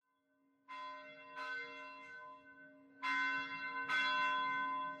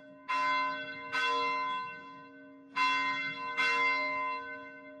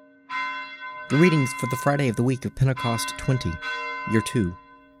The readings for the Friday of the week of Pentecost 20, Year 2.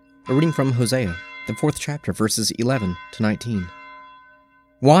 A reading from Hosea, the 4th chapter, verses 11 to 19.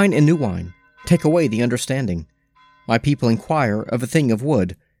 Wine and new wine, take away the understanding. My people inquire of a thing of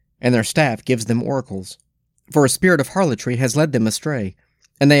wood, and their staff gives them oracles. For a spirit of harlotry has led them astray,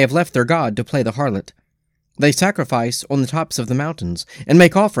 and they have left their God to play the harlot. They sacrifice on the tops of the mountains, and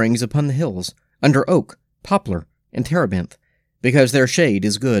make offerings upon the hills, under oak, poplar, and terebinth, because their shade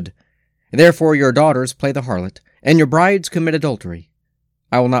is good. Therefore your daughters play the harlot, and your brides commit adultery.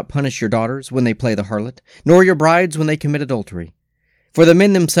 I will not punish your daughters when they play the harlot, nor your brides when they commit adultery. For the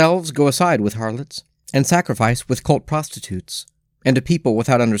men themselves go aside with harlots, and sacrifice with cult prostitutes, and a people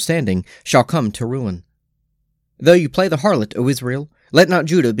without understanding shall come to ruin. Though you play the harlot, O Israel, let not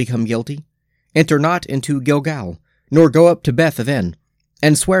Judah become guilty. Enter not into Gilgal, nor go up to Beth-aven,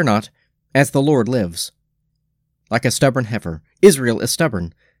 and swear not, as the Lord lives. Like a stubborn heifer, Israel is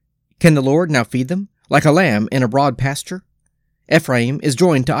stubborn. Can the Lord now feed them, like a lamb in a broad pasture? Ephraim is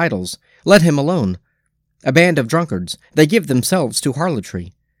joined to idols, let him alone. A band of drunkards, they give themselves to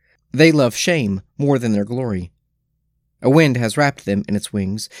harlotry. They love shame more than their glory. A wind has wrapped them in its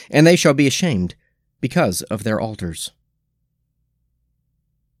wings, and they shall be ashamed, because of their altars.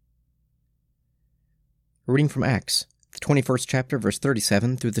 A reading from Acts, the 21st chapter, verse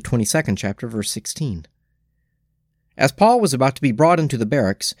 37, through the 22nd chapter, verse 16. As Paul was about to be brought into the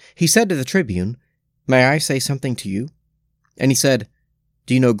barracks, he said to the tribune, "May I say something to you?" And he said,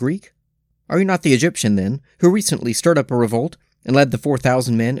 "Do you know Greek? Are you not the Egyptian, then, who recently stirred up a revolt and led the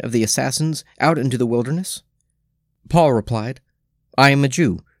 4,000 men of the assassins out into the wilderness?" Paul replied, "I am a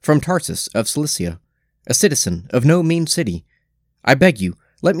Jew, from Tarsus of Cilicia, a citizen of no mean city. I beg you,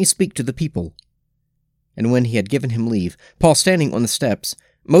 let me speak to the people." And when he had given him leave, Paul, standing on the steps,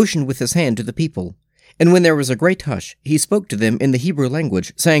 motioned with his hand to the people. And when there was a great hush, he spoke to them in the Hebrew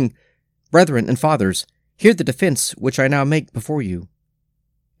language, saying, "Brethren and fathers, hear the defense which I now make before you."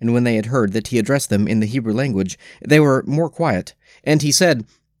 And when they had heard that he addressed them in the Hebrew language, they were more quiet. And he said,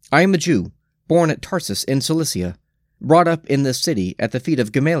 "I am a Jew, born at Tarsus in Cilicia, brought up in this city at the feet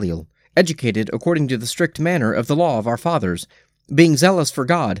of Gamaliel, educated according to the strict manner of the law of our fathers, being zealous for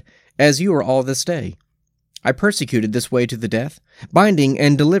God, as you are all this day. I persecuted this way to the death, binding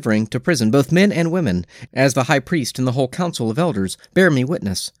and delivering to prison both men and women, as the high priest and the whole council of elders bear me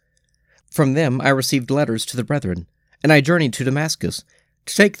witness. From them I received letters to the brethren, and I journeyed to Damascus,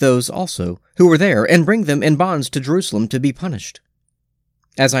 to take those also who were there, and bring them in bonds to Jerusalem to be punished.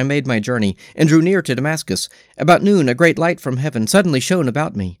 As I made my journey, and drew near to Damascus, about noon a great light from heaven suddenly shone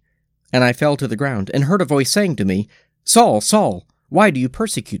about me, and I fell to the ground, and heard a voice saying to me, "Saul, Saul, why do you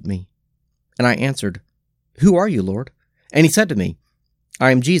persecute me?" And I answered, "Who are you, Lord?" And he said to me, "I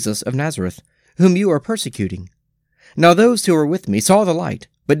am Jesus of Nazareth, whom you are persecuting." Now those who were with me saw the light,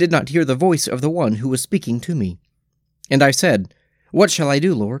 but did not hear the voice of the one who was speaking to me. And I said, "What shall I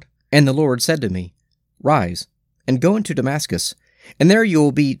do, Lord?" And the Lord said to me, "Rise, and go into Damascus, and there you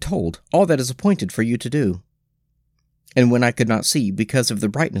will be told all that is appointed for you to do." And when I could not see because of the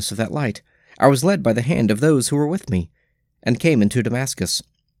brightness of that light, I was led by the hand of those who were with me, and came into Damascus.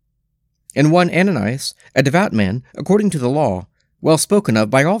 And one Ananias, a devout man, according to the law, well spoken of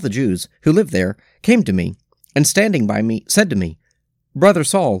by all the Jews who lived there, came to me, and standing by me, said to me, "Brother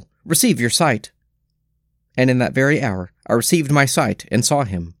Saul, receive your sight." And in that very hour I received my sight, and saw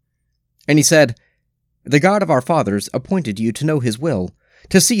him. And he said, "The God of our fathers appointed you to know his will,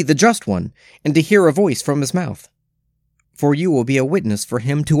 to see the Just One, and to hear a voice from his mouth. For you will be a witness for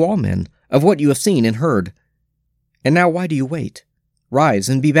him to all men, of what you have seen and heard. And now why do you wait? Rise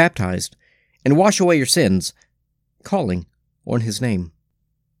and be baptized, and wash away your sins, calling on his name."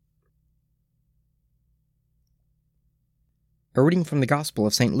 A reading from the Gospel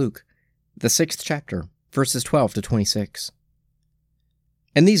of St. Luke, the 6th chapter, verses 12 to 26.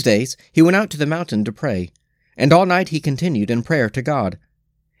 In these days he went out to the mountain to pray, and all night he continued in prayer to God.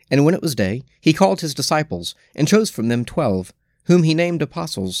 And when it was day, he called his disciples, and chose from them 12, whom he named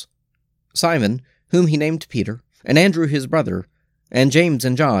apostles: Simon, whom he named Peter, and Andrew his brother, and James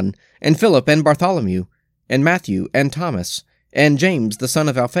and John, and Philip and Bartholomew, and Matthew and Thomas, and James the son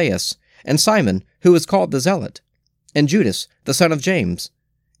of Alphaeus, and Simon, who was called the Zealot, and Judas the son of James,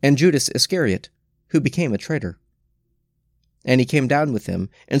 and Judas Iscariot, who became a traitor. And he came down with them,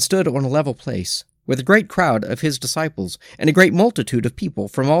 and stood on a level place, with a great crowd of his disciples, and a great multitude of people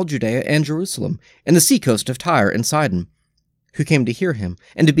from all Judea and Jerusalem, and the seacoast of Tyre and Sidon, who came to hear him,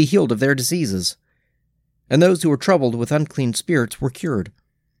 and to be healed of their diseases. And those who were troubled with unclean spirits were cured.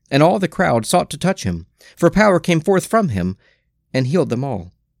 And all the crowd sought to touch him, for power came forth from him, and healed them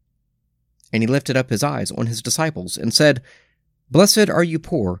all. And he lifted up his eyes on his disciples, and said, Blessed are you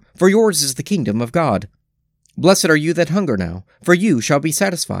poor, for yours is the kingdom of God. Blessed are you that hunger now, for you shall be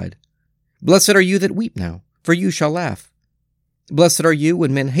satisfied. Blessed are you that weep now, for you shall laugh. Blessed are you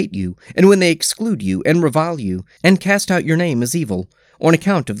when men hate you, and when they exclude you, and revile you, and cast out your name as evil, on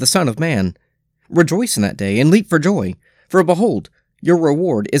account of the Son of Man. Rejoice in that day, and leap for joy, for behold, your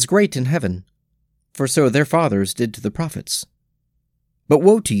reward is great in heaven. For so their fathers did to the prophets. But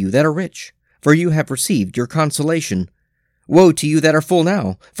woe to you that are rich, for you have received your consolation. Woe to you that are full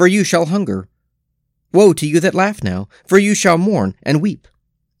now, for you shall hunger. Woe to you that laugh now, for you shall mourn and weep.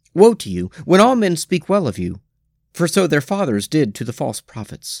 Woe to you, when all men speak well of you, for so their fathers did to the false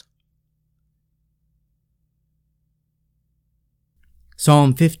prophets.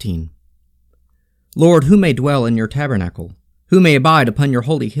 Psalm 15. Lord, who may dwell in your tabernacle? Who may abide upon your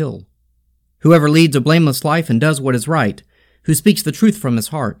holy hill? Whoever leads a blameless life and does what is right, who speaks the truth from his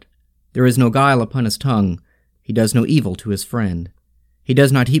heart. There is no guile upon his tongue. He does no evil to his friend. He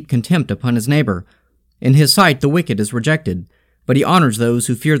does not heap contempt upon his neighbor. In his sight the wicked is rejected, but he honors those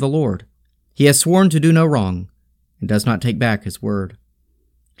who fear the Lord. He has sworn to do no wrong, and does not take back his word.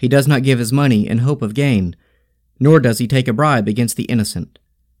 He does not give his money in hope of gain, nor does he take a bribe against the innocent.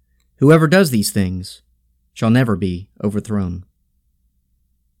 Whoever does these things shall never be overthrown.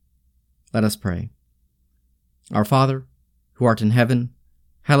 Let us pray. Our Father, who art in heaven,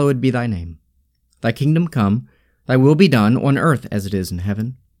 hallowed be thy name. Thy kingdom come, thy will be done on earth as it is in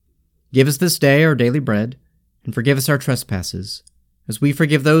heaven. Give us this day our daily bread, and forgive us our trespasses, as we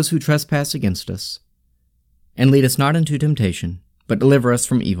forgive those who trespass against us. And lead us not into temptation, but deliver us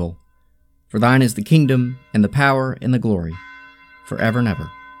from evil. For thine is the kingdom, and the power, and the glory, forever and ever.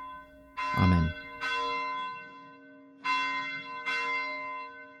 Amen.